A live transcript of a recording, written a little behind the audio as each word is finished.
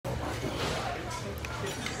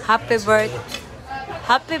Happy birthday.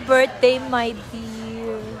 Happy birthday, my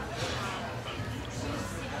dear.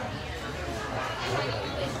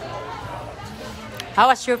 How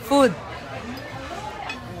was your food? It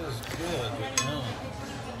was good, but no.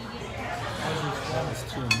 That was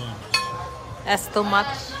too much. That's too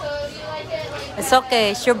much. It's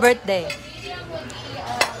okay. It's your birthday.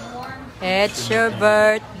 It's your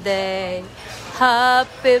birthday.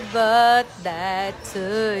 Happy birthday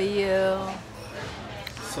to you.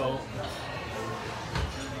 So,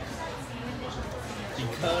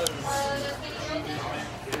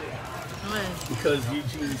 because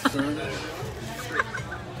Eugene Cernan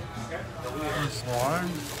was born.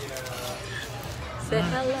 Say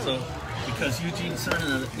hello. So, because Eugene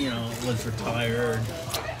Cernan, was retired,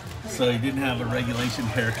 so he didn't have a regulation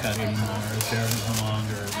haircut anymore. His hair was no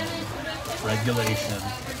longer regulation.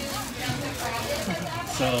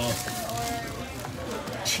 So,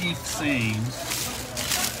 Chief Sames,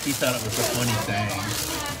 he thought it was a funny thing.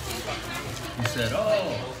 He said,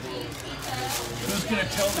 "Oh, who's going to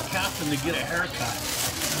tell the captain to get a haircut?"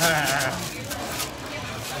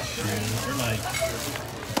 We're like,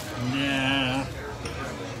 "Nah."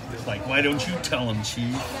 It's like, "Why don't you tell him,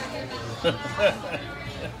 Chief?"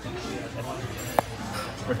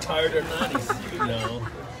 Retired or not, he's,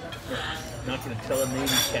 not going to tell a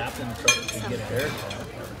Navy captain to get a haircut.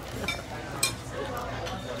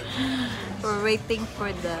 We're waiting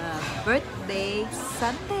for the birthday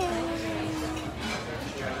Sunday.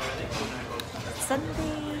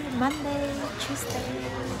 Sunday, Monday, Tuesday.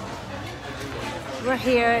 We're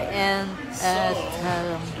here and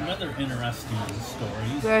another interesting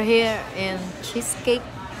story. we're here in Cheesecake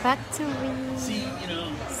Factory. See,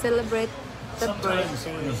 Celebrate the sometimes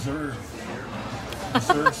birthday. reserve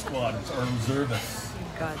squads or reservists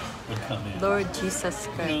God, would come in. Lord Jesus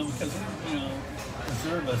Christ. Because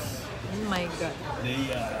reservists, Oh my God. they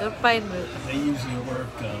Fine. they usually work.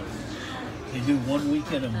 They do 1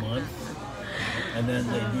 weekend a month, and then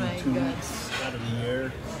they Oh my do 2 God. weeks out of the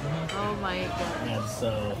year. Oh my God. And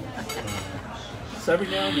so every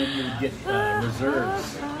now and then you would get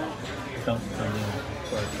reserves come in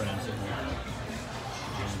for our transit.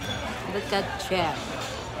 Look at Jeff.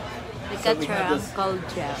 Look So at we your had this Uncle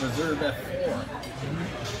Jeff. Reserve F4,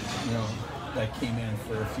 that came in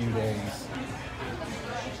for a few days.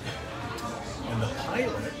 And the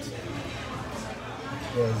pilot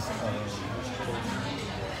was, what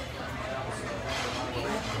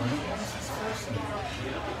was his first name?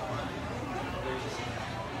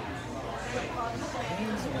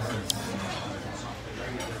 Haynes was his.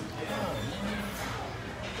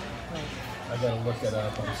 I gotta look it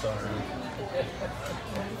up, I'm sorry.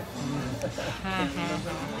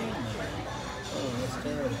 Oh, that's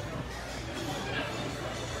terrible.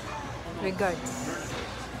 Regards.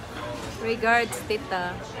 Regards,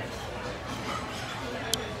 Tita.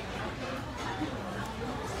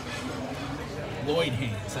 Lloyd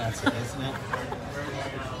Haynes, that's it, isn't it?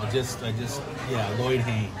 Lloyd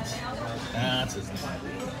Haynes. That's his name.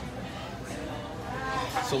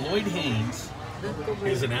 So Lloyd Haynes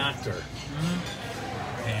is an actor,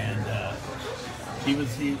 and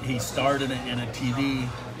he starred in a TV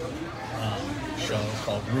show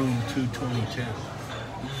called Room 222,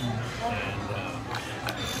 and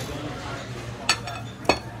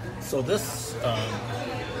so this,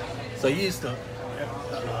 so he used to.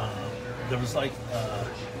 There was like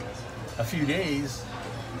a few days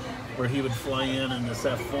where he would fly in this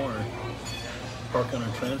F4, park on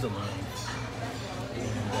our transit line.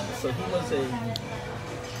 And so he was a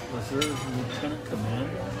reserve lieutenant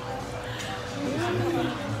commander.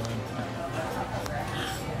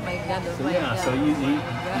 My God, oh So my yeah, God. so he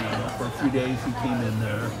for a few days he came in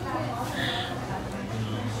there.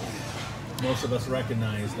 Most of us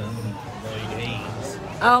recognized him, Lloyd Haynes.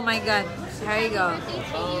 Oh my God. Here you go.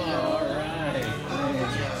 Oh, all right.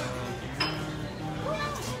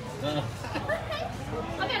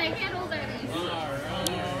 What kind of candles are these? All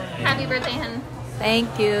right. Happy birthday, hun. Thank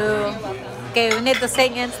you. Okay, we need to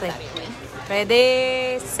sing instantly.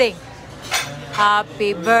 Ready? Sing.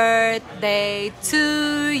 Happy birthday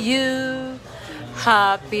to you.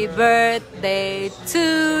 Happy birthday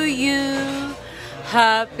to you.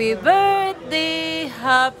 Happy birthday,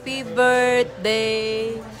 happy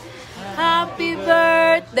birthday. Happy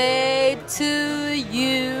birthday to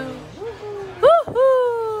you.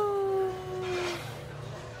 Woohoo!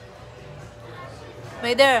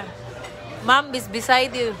 My dear, Mom is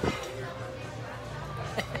beside you.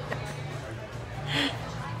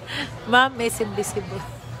 Mom is invisible.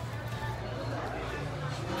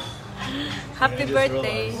 Happy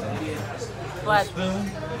birthday. What?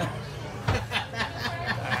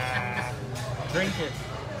 Drink it.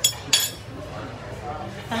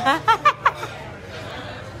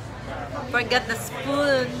 Forget the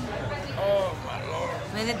spoon. Oh my lord.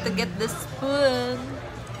 We need to get the spoon.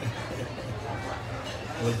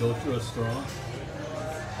 Will it go through a straw?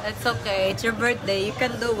 It's okay. It's your birthday. You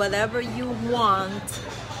can do whatever you want.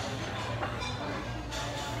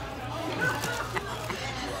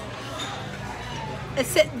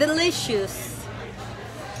 Is it delicious?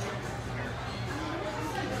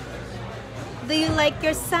 Do you like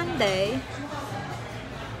your sundae?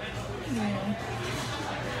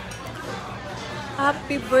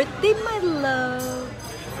 Happy birthday, my love.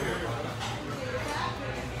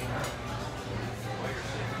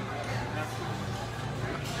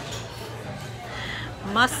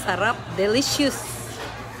 Masarap, delicious.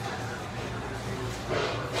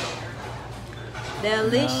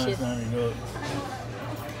 Delicious. No, it's not gonna go.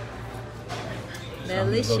 It's not gonna go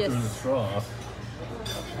Delicious. through the straw.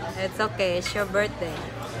 It's okay. It's your birthday.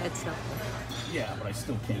 It's okay. Yeah, but I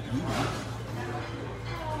still can't eat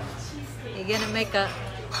it. You're gonna make a.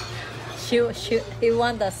 He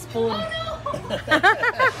want a spoon.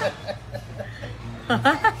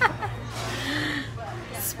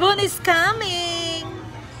 Spoon is coming.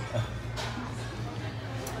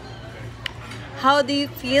 How do you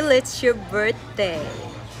feel? It's your birthday.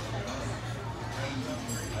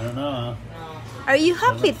 I don't know. Are you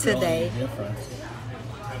happy Doesn't feel any today? different.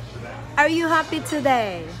 Are you happy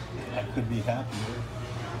today? I could be happier.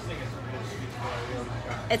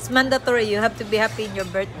 It's mandatory. You have to be happy in your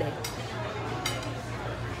birthday.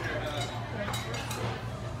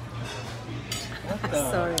 What the?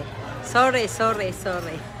 Sorry. Oh, sorry.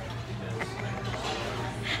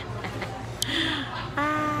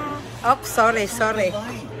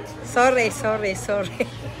 Light. Sorry.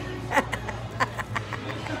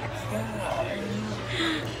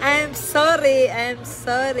 I'm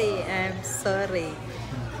sorry.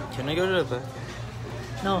 Can I go to the back?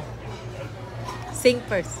 No. Sing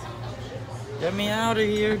first. Get me out of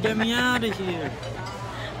here. Let me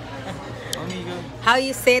go. How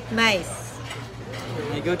you say it nice?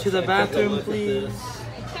 Can I go to the bathroom, Look at please? this.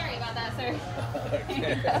 Sorry about that, sir.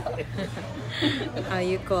 How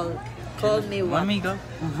you call me what? Let me go.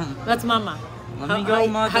 What's mama? Let me go,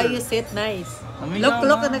 mother. How you say it nice? Let me Look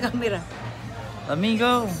go, at the Mom. camera. Let me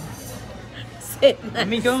go. Say it nice. Let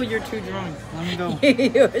me go. You're too drunk. Let me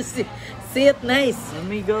go. Say it nice. Let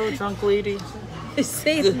me go, drunk lady.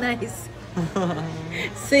 Say it nice.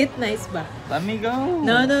 Say it nice ba? Let me go.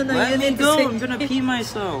 No, Let you me need to go. say- I'm gonna pee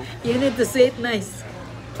myself. You need to say it nice.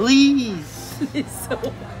 Please. So,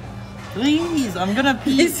 Please. I'm gonna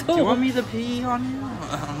pee. So- Do you want me to pee on you?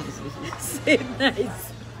 say it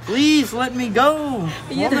nice. Please let me go.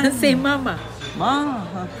 You Woman. don't say mama.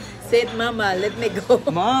 Ma. Say it mama, let me go.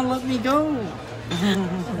 Ma, let me go.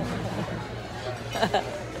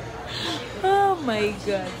 Oh my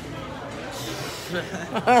god.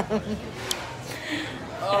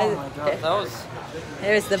 Oh my god, that was.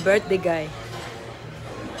 Here's the birthday guy.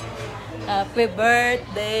 Happy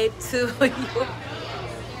birthday to you.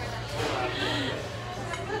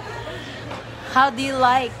 How do you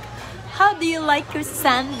like your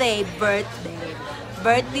Sunday birthday?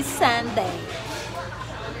 Birthday Sunday.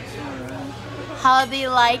 How do you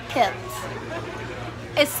like it?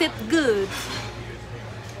 Is it good?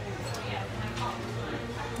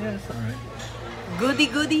 Yeah, it's alright.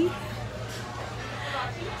 Goody?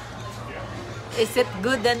 Is it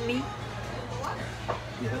good than me?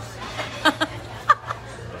 Yes.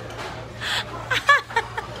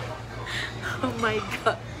 Oh my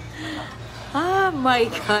god. Oh my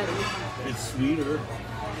god. It's sweeter.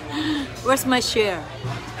 Where's my share?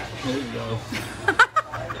 There you go.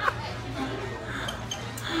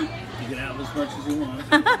 You can have as much as you want.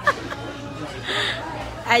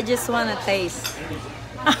 I just want to taste.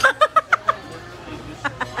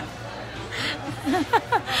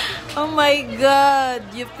 Oh my god,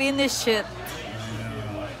 you finish it.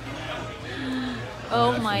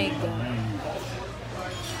 Oh my god.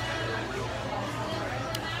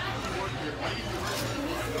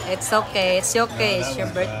 It's okay, it's okay, it's your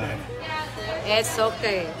birthday. It's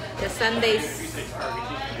okay. The Sunday's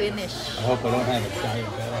finished. I hope I don't have a giant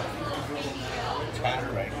cat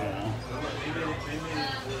right now.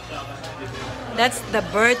 That's the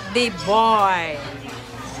birthday boy.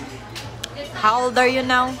 How old are you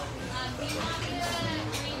now?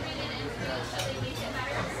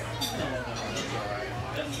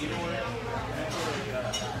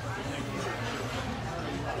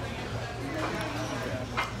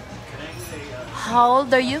 How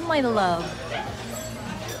old are you, my love?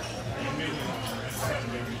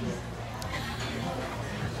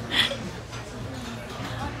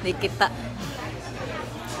 Di kita.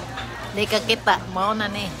 Di ka kita. Mao na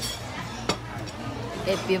ni.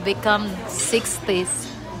 If you become 60s.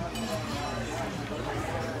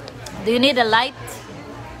 Do you need a light?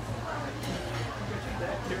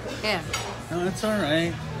 Here. No, it's all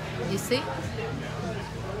right. You see?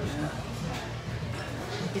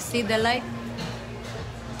 You see the light?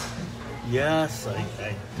 Yes, I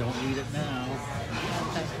don't need it now.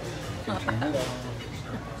 Okay. You can turn it off.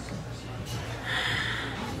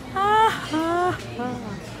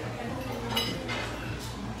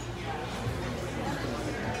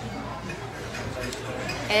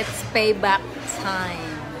 It's payback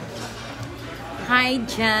time. Hi,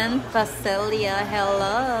 Jan Pacelia.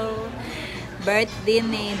 Hello. Birthday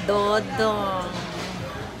ni Dodong.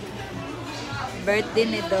 Birthday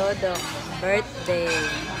ni Dodong. Birthday.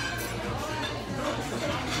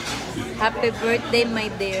 Happy birthday,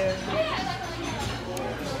 my dear.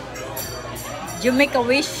 Did you make a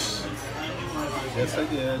wish? Yes, I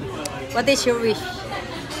did. What is your wish?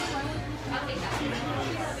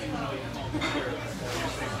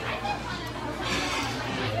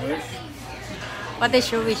 Wish What is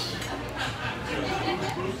your wish? is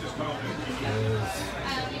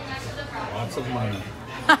lots of money.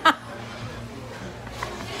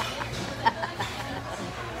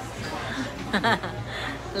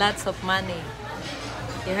 Lots of money.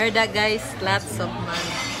 You heard that, guys? Lots of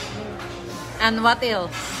money. And what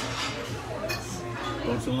else?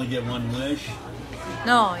 Don't you only get one wish?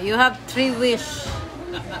 No, you have 3 wish.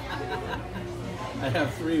 I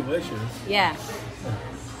have 3 wishes. Yeah.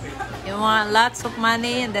 You want lots of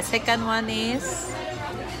money, and the second one is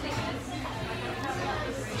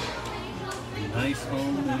Nice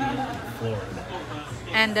home in Florida.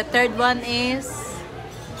 and the third one is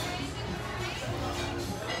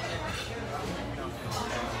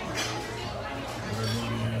Third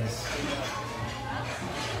one is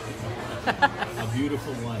a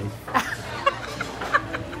beautiful life.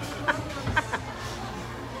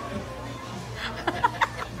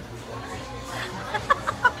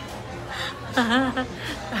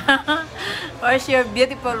 where's your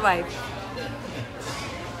beautiful wife?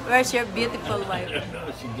 Where's your beautiful I wife? don't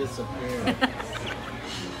know, she disappeared.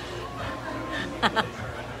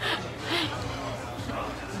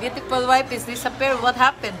 Beautiful wife is disappeared. What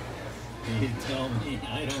happened? You tell me,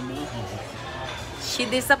 I don't know. She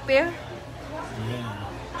disappeared? Yeah.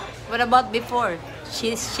 What about before?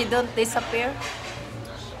 She don't disappear?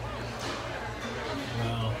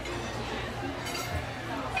 Well,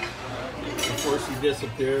 before she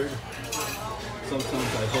disappeared,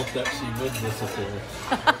 sometimes I hope that she would disappear.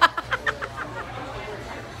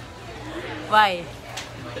 Why?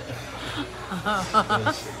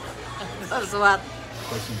 Because That's what?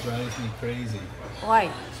 she drives me crazy. Why?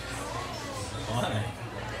 Why?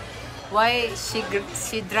 Why she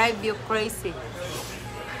drive you crazy? She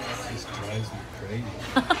just drives me crazy.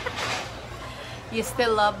 You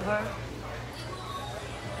still love her?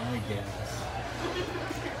 I guess.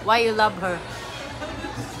 Why you love her?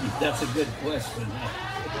 That's a good question.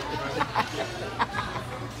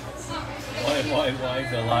 Why,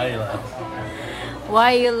 Delilah?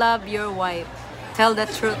 Why you love your wife? Tell the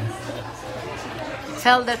truth.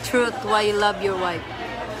 Tell the truth why you love your wife.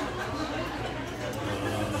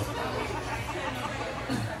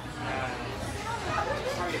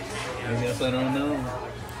 I guess I don't know.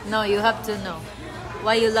 No, you have to know.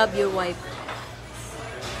 Why you love your wife?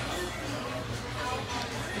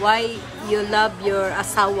 Why you love your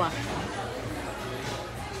asawa? I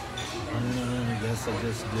don't know. I guess I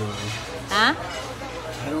just do. Huh?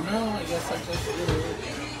 I don't know. I guess I just do.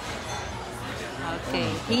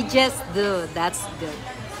 Okay, he just do. That's good.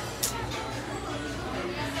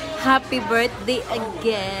 Happy birthday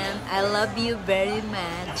again. I love you very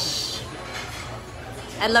much.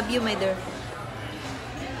 I love you, my dear.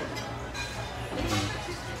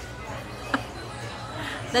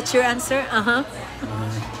 That's your answer? Uh-huh.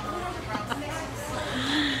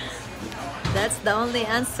 That's the only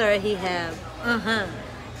answer he have. Uh-huh.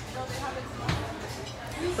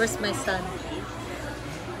 Where's my son?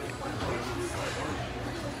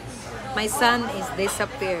 My son is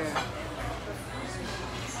disappear.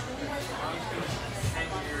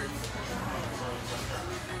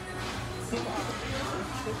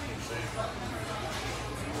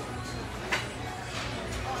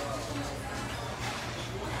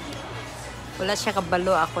 Wala siya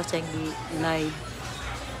kabalo, ako siyang live.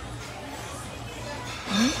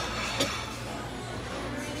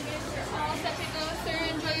 All set to go, sir.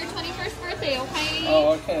 Enjoy your 21st birthday, okay?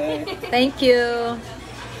 Oh, okay. Thank you. You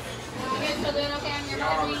guys still doing okay on your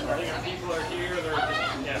birthday?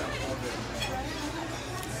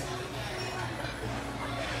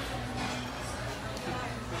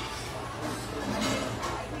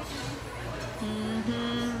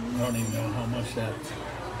 don't even know how much that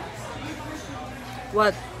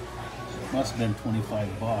What? must have been.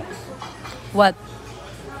 $25. What?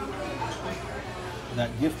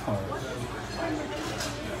 That gift card.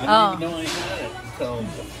 I Oh. didn't even know I had it until a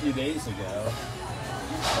few days ago.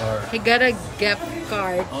 Or He got a gift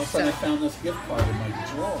card. all of a sudden I So found this gift card in my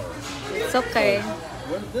drawer. it's okay.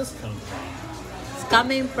 Where did this come from? It's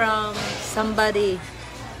coming from somebody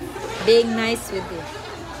being nice with you.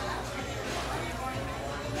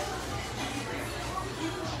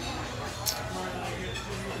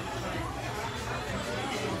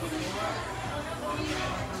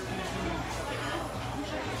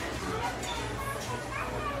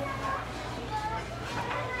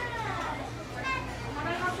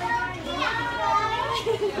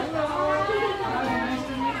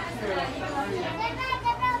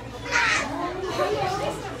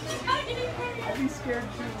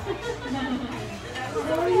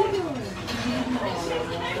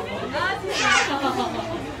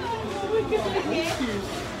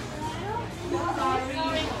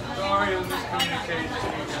 Sorry, I'm miscommunicating.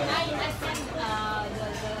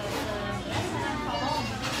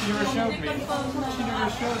 She never showed me. She never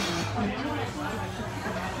showed me.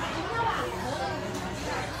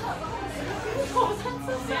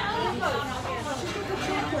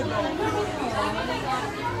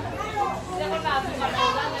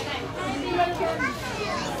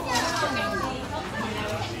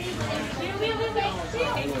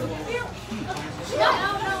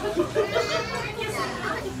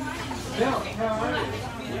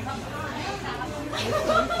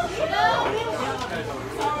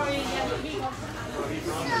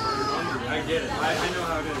 I get it. I know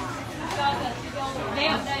how it is.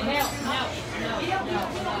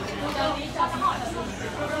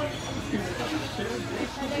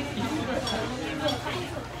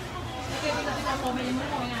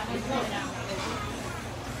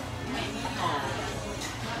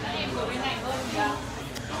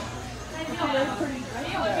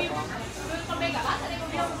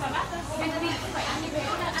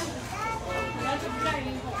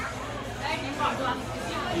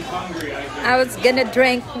 He's hungry. I get I was gonna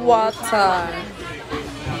drink water. it.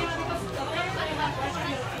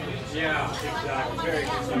 Yeah, exactly. Very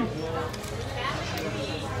good.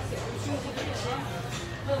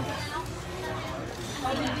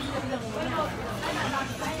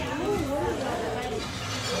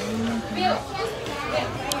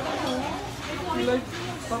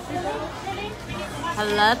 A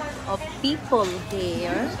lot of people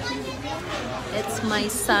here. It's my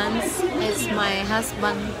it's my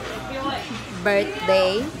husband's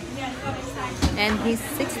birthday, and he's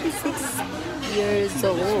 66 years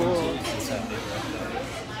old.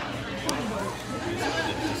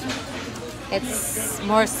 It's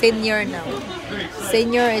more senior now.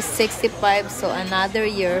 Senior is 65, so another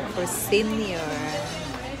year for senior.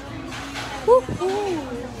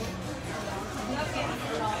 Woohoo!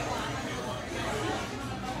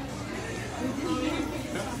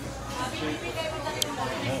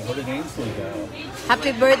 Oh, where did Ainsley go?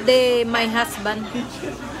 Happy birthday, my husband.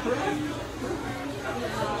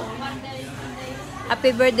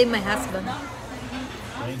 Happy birthday, my husband.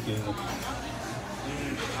 Thank you.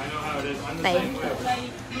 I know how it is. I'm the Thank same you.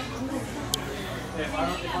 way.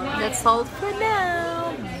 That's all for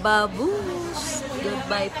now. Babush.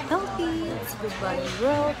 Goodbye, Philippines. Goodbye,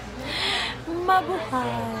 world.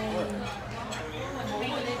 Mabuhay.